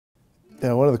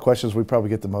One of the questions we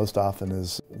probably get the most often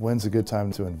is, when's a good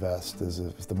time to invest? Is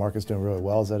if the market's doing really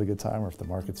well, is that a good time? Or if the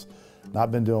market's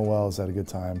not been doing well, is that a good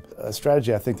time? A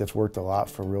strategy I think that's worked a lot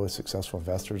for really successful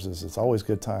investors is it's always a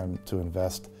good time to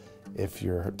invest if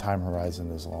your time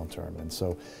horizon is long term. And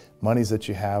so monies that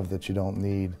you have that you don't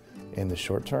need in the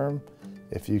short term,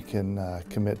 if you can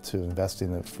commit to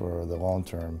investing it for the long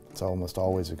term, it's almost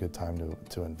always a good time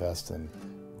to invest in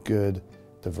good,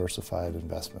 diversified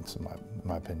investments, in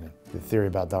my opinion. The theory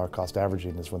about dollar cost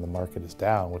averaging is when the market is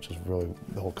down, which is really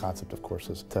the whole concept, of course,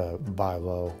 is to buy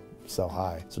low, sell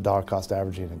high. So dollar cost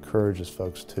averaging encourages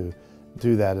folks to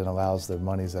do that and allows their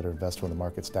monies that are invested when the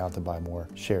market's down to buy more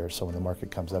shares. So when the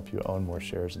market comes up, you own more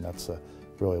shares, and that's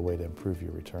really a way to improve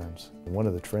your returns. One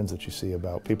of the trends that you see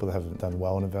about people that haven't done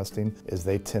well in investing is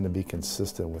they tend to be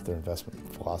consistent with their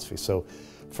investment philosophy. So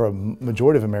for a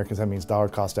majority of Americans, that means dollar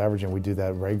cost averaging. We do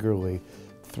that regularly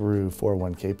through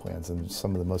 401k plans, and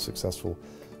some of the most successful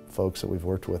folks that we've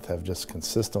worked with have just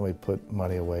consistently put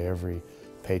money away every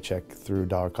paycheck through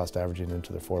dollar cost averaging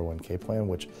into their 401k plan,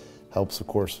 which helps, of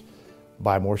course,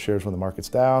 buy more shares when the market's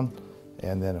down,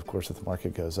 and then, of course, if the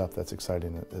market goes up, that's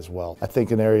exciting as well. I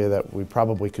think an area that we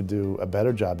probably could do a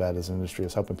better job at as an industry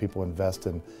is helping people invest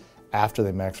in, after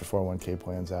they max their 401k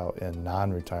plans out, in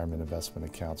non-retirement investment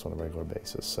accounts on a regular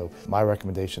basis. So my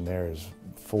recommendation there is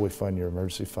fully fund your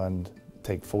emergency fund,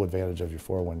 take full advantage of your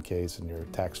 401ks and your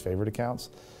tax favored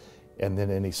accounts, and then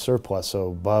any surplus, so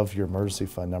above your emergency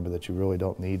fund number that you really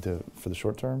don't need for the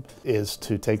short term, is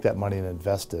to take that money and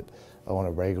invest it on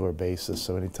a regular basis.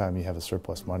 So anytime you have a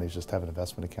surplus money, just have an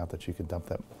investment account that you can dump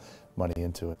that money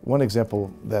into it. One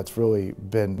example that's really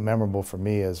been memorable for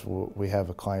me is we have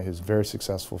a client who's a very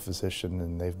successful physician,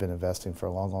 and they've been investing for a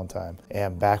long, long time.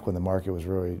 And back when the market was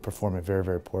really performing very,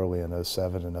 very poorly in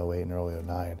 07 and 08 and early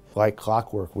 09, like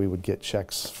clockwork, we would get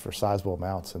checks for sizable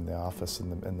amounts in the office,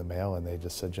 in the mail, and they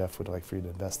just said, "Jeff, we'd like for you to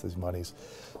invest these monies."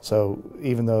 So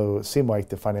even though it seemed like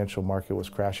the financial market was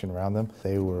crashing around them,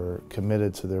 they were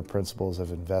committed to their principles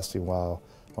of investing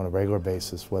on a regular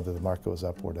basis, whether the market was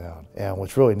up or down. And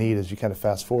what's really neat is you kind of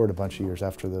fast forward a bunch of years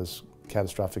after those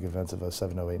catastrophic events of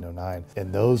 07, 08, and 09,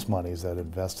 and those monies that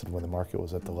invested when the market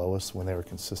was at the lowest, when they were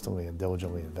consistently and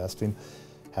diligently investing,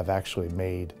 have actually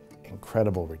made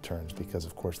incredible returns because,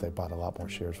 of course, they bought a lot more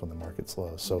shares when the market's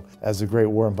low. So as the great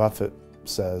Warren Buffett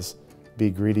says, be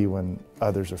greedy when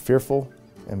others are fearful,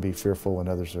 and be fearful when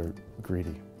others are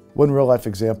greedy. One real-life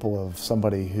example of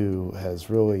somebody who has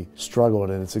really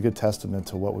struggled, and it's a good testament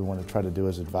to what we want to try to do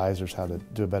as advisors, how to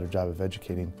do a better job of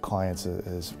educating clients,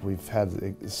 is we've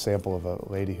had a sample of a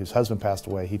lady whose husband passed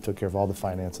away. He took care of all the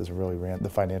finances and really ran the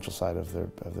financial side of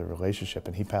their relationship,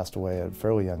 and he passed away at a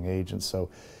fairly young age. And so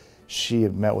she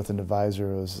had met with an advisor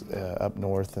who was up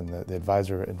north, and the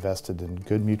advisor invested in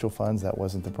good mutual funds. That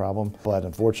wasn't the problem. But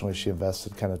unfortunately, she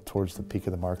invested kind of towards the peak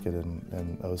of the market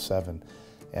in 07.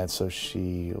 And so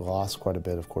she lost quite a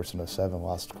bit, of course, in 07,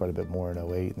 lost quite a bit more in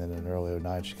 08, and then in early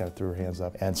 09, she kind of threw her hands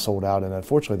up and sold out. And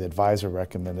unfortunately, the advisor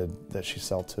recommended that she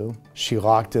sell too. She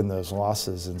locked in those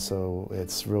losses, and so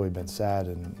it's really been sad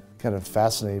and kind of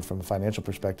fascinating from a financial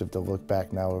perspective to look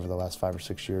back now over the last 5 or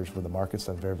 6 years when the market's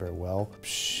done very, very well.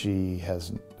 She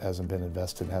hasn't been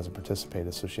invested, hasn't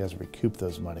participated, so she hasn't recouped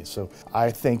those monies. So I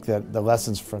think that the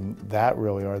lessons from that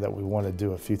really are that we want to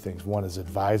do a few things. One, as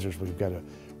advisors, we've got to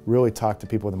really talk to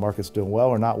people when the market's doing well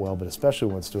or not well, but especially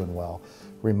when it's doing well.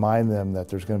 Remind them that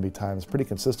there's going to be times pretty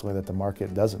consistently that the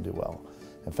market doesn't do well.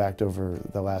 In fact, over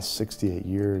the last 68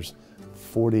 years,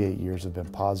 48 years have been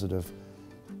positive,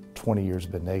 20 years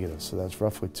have been negative. So that's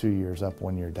roughly 2 years up,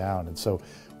 1 year down. And so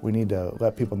we need to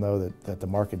let people know that the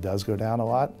market does go down a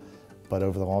lot, but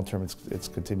over the long term it's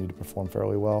continued to perform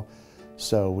fairly well.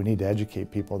 So we need to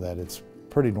educate people that it's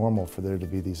pretty normal for there to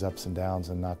be these ups and downs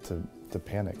and not to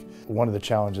panic. One of the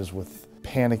challenges with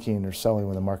panicking or selling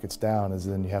when the market's down is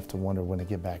then you have to wonder when to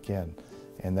get back in.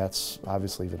 And that's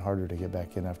obviously even harder to get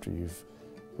back in after you've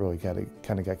really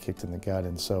kind of got kicked in the gut.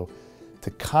 And so to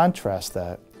contrast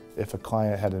that, if a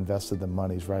client had invested the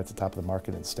monies right at the top of the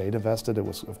market and stayed invested, it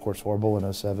was of course horrible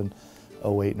in 07,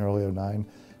 08, and early 09,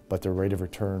 but the rate of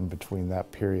return between that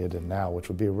period and now, which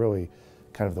would be really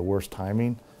kind of the worst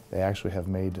timing, they actually have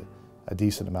made a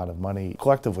decent amount of money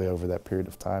collectively over that period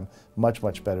of time, much,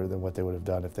 much better than what they would have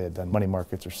done if they had done money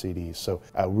markets or CDs. So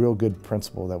a real good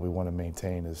principle that we want to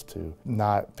maintain is to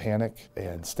not panic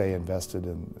and stay invested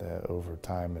in, over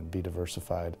time and be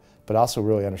diversified, but also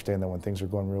really understand that when things are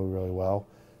going really, really well,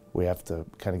 we have to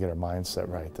kind of get our mindset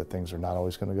right, that things are not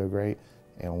always going to go great,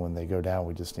 and when they go down,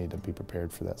 we just need to be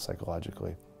prepared for that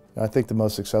psychologically. And I think the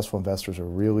most successful investors are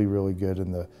really, really good,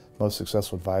 and the most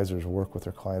successful advisors work with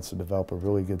their clients to develop a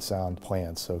really good sound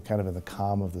plan. So kind of in the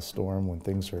calm of the storm, when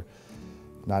things are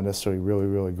not necessarily really,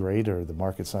 really great, or the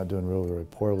market's not doing really, really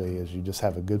poorly, is you just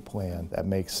have a good plan that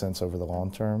makes sense over the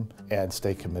long term and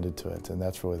stay committed to it. And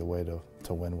that's really the way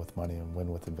to win with money and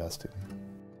win with investing.